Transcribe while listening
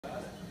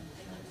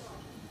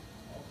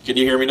Can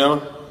you hear me now?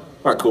 All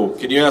right, cool.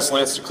 Can you ask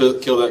Lance to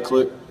kill that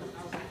click?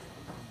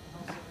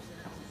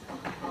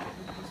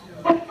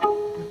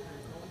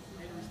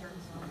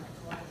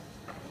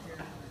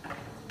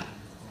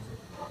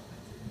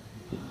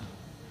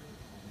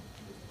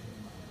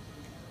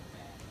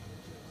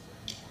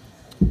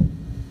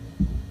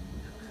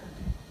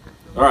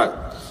 All right,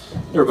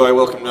 everybody,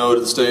 welcome Noah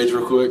to the stage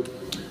real quick.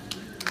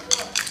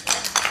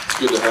 It's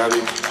good to have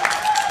you.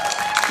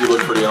 You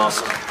look pretty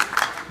awesome.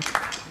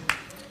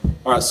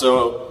 All right,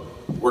 so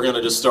we're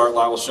gonna just start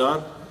Light Will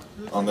Shine.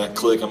 On that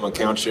click, I'm gonna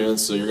count you in,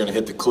 so you're gonna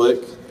hit the click,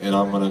 and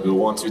I'm gonna go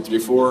 1, 2, 3,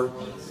 4.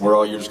 We're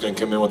all, you're just gonna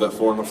come in with that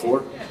 4 on the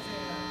floor,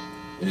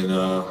 and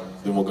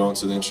then we'll go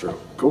into the intro.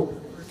 Cool?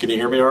 Can you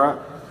hear me all right?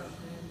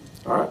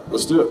 All right,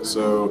 let's do it.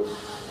 So,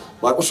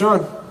 Light Will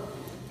Shine.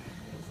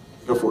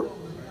 Go for it.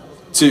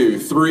 2,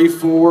 3,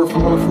 4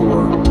 from on the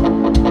floor.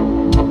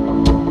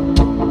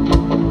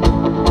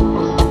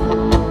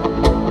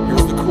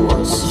 Here's the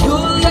chorus. Your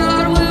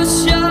light will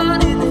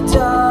shine in the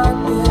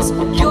darkness.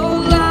 Your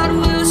light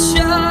will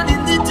shine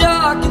in the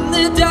dark, in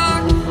the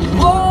dark.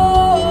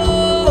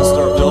 Whoa. Let's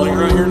start building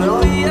right here now.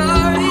 We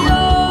are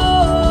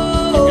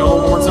yours. Keep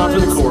going one more time to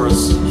the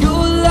chorus. Your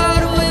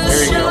light will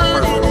There you go,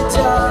 shine in the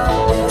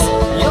darkness.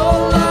 Your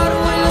light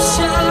will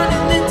shine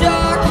in the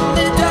dark, in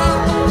the dark.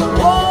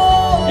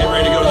 Whoa. Get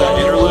ready to go to that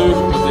interlude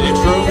with the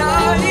intro. We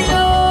are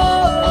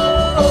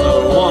yours. So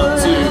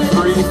 1, 2,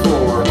 3,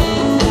 4.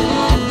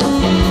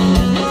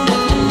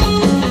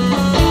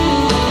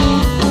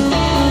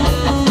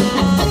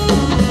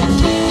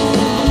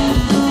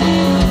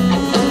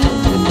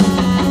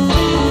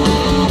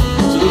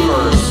 To the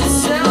verse.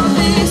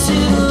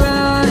 Salvation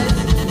right,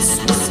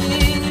 sweet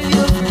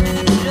Savior,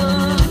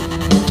 freedom.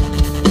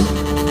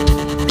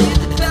 Leave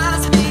the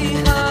past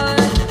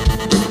behind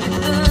and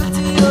look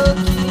to your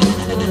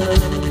kingdom.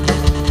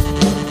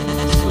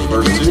 So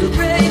verse 2.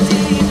 Great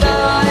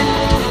divine,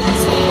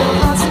 take our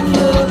hearts in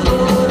your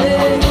glory.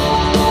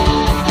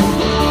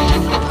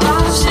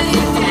 Our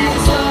shame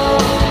is all,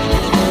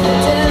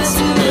 dance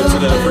to And to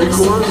that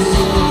pre-chorus.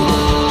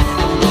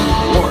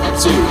 1,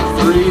 2,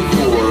 3,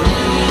 4.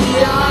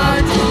 we are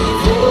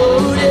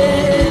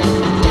devoted.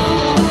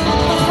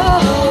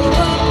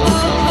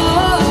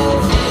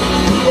 Oh,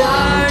 we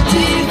are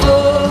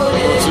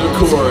devoted. To the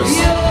chorus.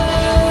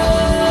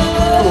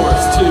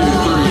 Chorus 2,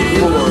 3,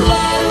 4. Your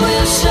light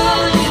will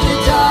shine in the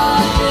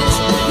darkness.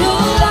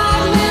 Your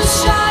light will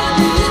shine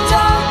in the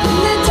dark, in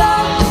the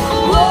dark.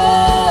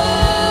 Whoa.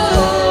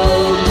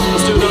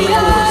 Let's do another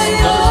chorus.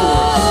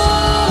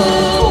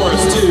 Another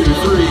chorus. Chorus 2,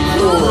 3,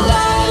 4. Your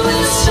light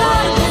will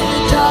shine in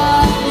the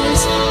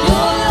darkness.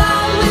 Your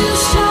light will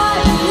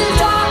shine in the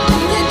dark,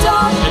 in the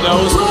dark. And now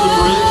let's do the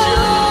bridge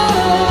here.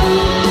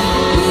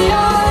 We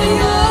are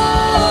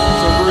yours.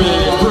 So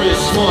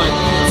bridge 1.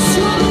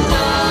 Your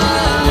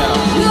love, Yeah.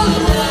 your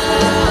love.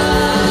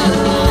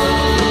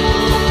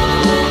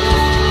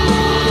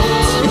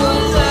 Your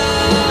love,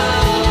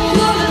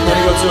 your Then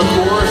go to a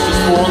chorus,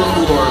 just 4 on the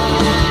floor.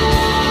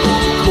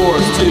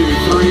 Chorus 2,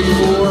 3,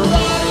 4.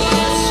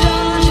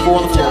 Just 4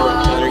 on the floor.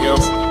 Yeah, there you go.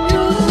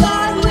 Your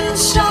light will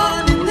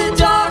shine in the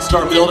dark.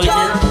 Start building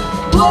here.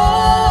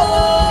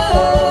 Whoa,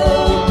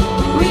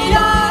 we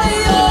are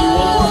And do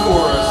one more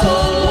chorus.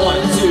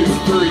 1, 2,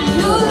 3,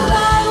 Your 4.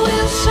 light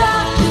will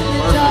shine in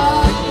the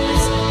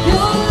darkness.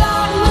 Your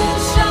light will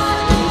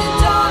shine in the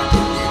dark,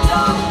 in the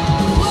dark.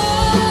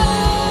 Whoa,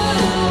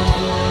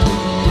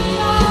 we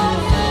are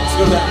Let's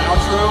go to that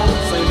outro.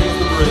 Same thing as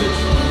the bridge.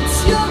 It's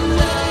your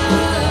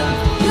love,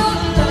 your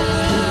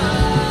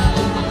love.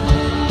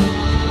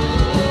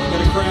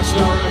 Gonna crash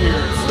out right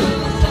here.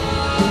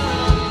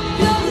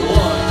 Your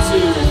 1, 2,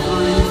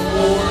 3,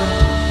 4.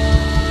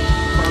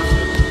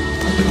 Perfect.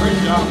 Great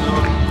job,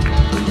 Noah.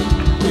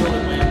 Killed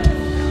it, man.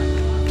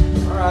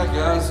 All right,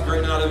 guys.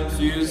 Great night of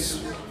Infuse.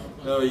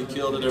 Noah, you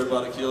killed it.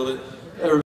 Everybody killed it.